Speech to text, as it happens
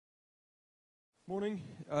Morning,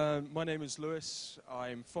 my name is Lewis.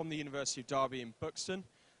 I'm from the University of Derby in Buxton,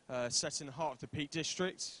 set in the heart of the Peak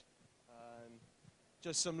District.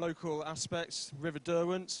 Just some local aspects: River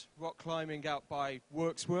Derwent, rock climbing out by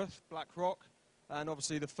Wirksworth, Black Rock, and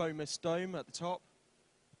obviously the Fomis Dome at the top.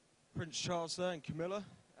 Prince Charles there and Camilla,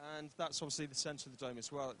 and that's obviously the centre of the dome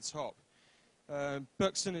as well at the top.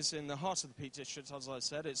 Buxton is in the heart of the Peak District, as I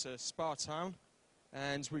said. It's a spa town.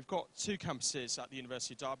 And we've got two campuses at the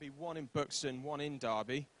University of Derby, one in Buxton, one in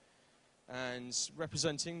Derby. And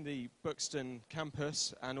representing the Buxton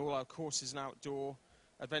campus and all our courses in outdoor,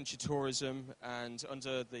 adventure tourism, and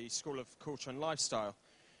under the School of Culture and Lifestyle.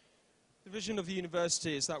 The vision of the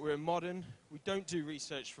university is that we're modern. We don't do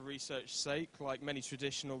research for research's sake, like many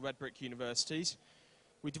traditional red brick universities.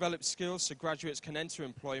 We develop skills so graduates can enter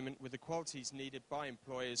employment with the qualities needed by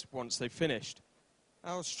employers once they've finished.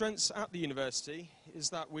 Our strengths at the university is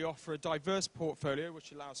that we offer a diverse portfolio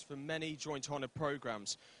which allows for many joint honour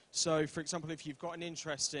programmes. So, for example, if you've got an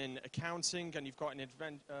interest in accounting and you've got an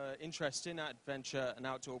interest in adventure and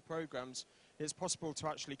outdoor programmes, it's possible to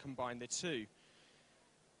actually combine the two.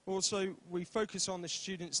 Also, we focus on the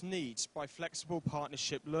students' needs by flexible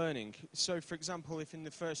partnership learning. So, for example, if in the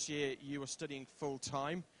first year you were studying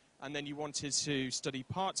full-time and then you wanted to study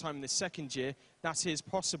part-time in the second year, that is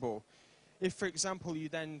possible. If, for example, you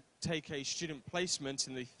then take a student placement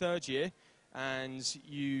in the third year and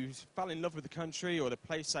you fell in love with the country or the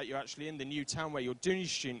place that you're actually in, the new town where you're doing your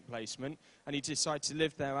student placement, and you decide to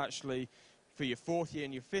live there actually for your fourth year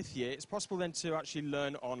and your fifth year, it's possible then to actually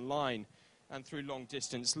learn online and through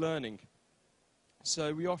long-distance learning.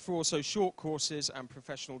 So we offer also short courses and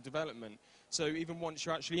professional development. So even once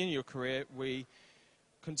you're actually in your career, we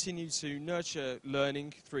continue to nurture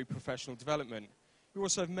learning through professional development. We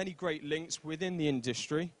also have many great links within the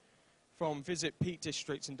industry, from Visit Peak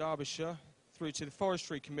District in Derbyshire, through to the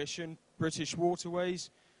Forestry Commission, British Waterways,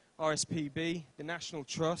 RSPB, the National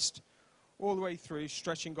Trust, all the way through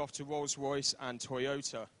stretching off to Rolls-Royce and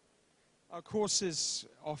Toyota. Our courses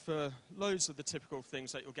offer loads of the typical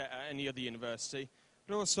things that you'll get at any other university,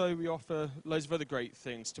 but also we offer loads of other great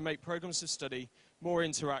things to make programs of study more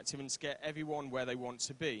interactive and to get everyone where they want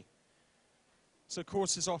to be. So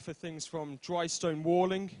courses offer things from dry stone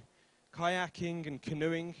walling, kayaking and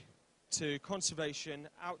canoeing, to conservation,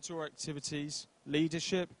 outdoor activities,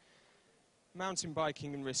 leadership, mountain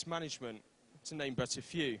biking and risk management, to name but a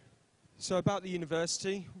few. So about the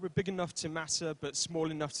university, we're big enough to matter but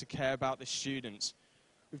small enough to care about the students.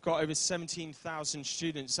 We've got over 17,000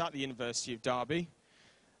 students at the University of Derby,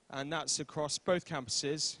 and that's across both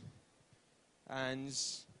campuses. And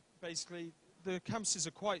basically, the campuses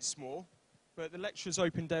are quite small, but the lecturers'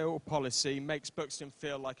 open day policy makes Buxton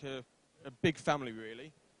feel like a big family,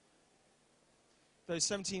 really. Those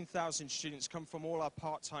 17,000 students come from all our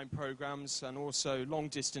part-time programs and also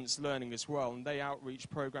long-distance learning as well, and they outreach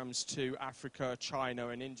programs to Africa, China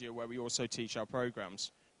and India, where we also teach our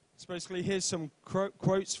programs. So basically, here's some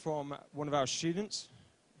quotes from one of our students.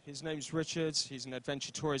 His name's Richard. He's an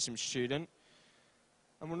adventure tourism student.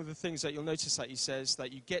 And one of the things that you'll notice that he says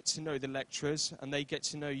that you get to know the lecturers and they get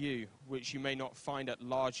to know you, which you may not find at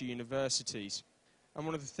larger universities. And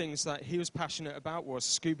one of the things that he was passionate about was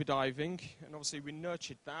scuba diving, and obviously we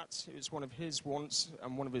nurtured that. It was one of his wants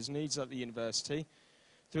and one of his needs at the university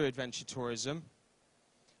through adventure tourism.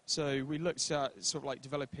 So we looked at sort of like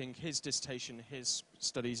developing his dissertation, his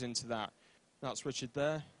studies into that. That's Richard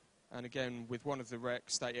there, and again with one of the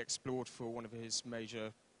recs that he explored for one of his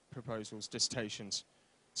major proposals, dissertations.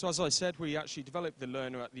 So as I said, we actually developed the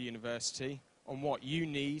learner at the university on what you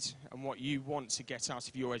need and what you want to get out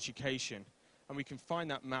of your education. And we can find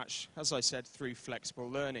that match, as I said, through flexible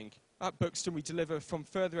learning. At Buxton, we deliver from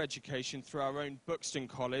further education through our own Buxton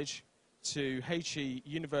College to HE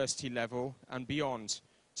university level and beyond,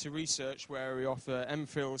 to research where we offer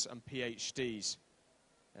MPhils and PhDs.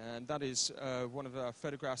 And that is one of our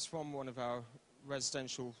photographs from one of our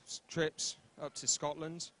residential trips up to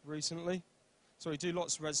Scotland recently. So we do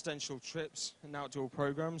lots of residential trips and outdoor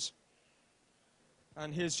programs.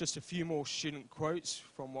 And here's just a few more student quotes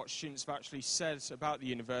from what students have actually said about the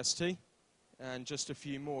university, and just a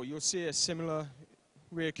few more. You'll see a similar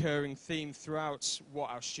reoccurring theme throughout what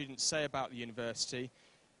our students say about the university,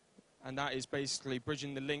 and that is basically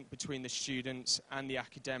bridging the link between the students and the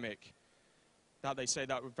academic. That they say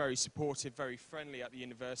that we're very supportive, very friendly at the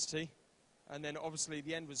university. And then obviously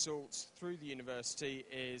the end result through the university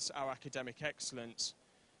is our academic excellence.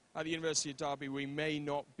 At the University of Derby, we may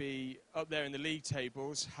not be up there in the league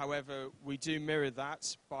tables. However, we do mirror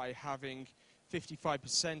that by having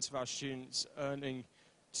 55% of our students earning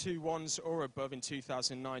 2 1s or above in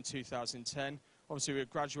 2009-2010 Obviously, we were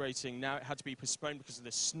graduating now. It had to be postponed because of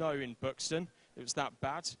the snow in Buxton. It was that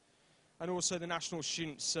bad. And also the National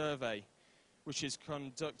Student Survey, which is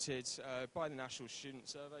conducted by the National Student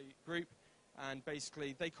Survey Group. And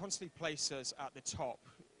basically, they constantly place us at the top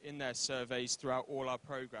in their surveys throughout all our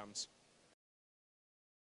programs.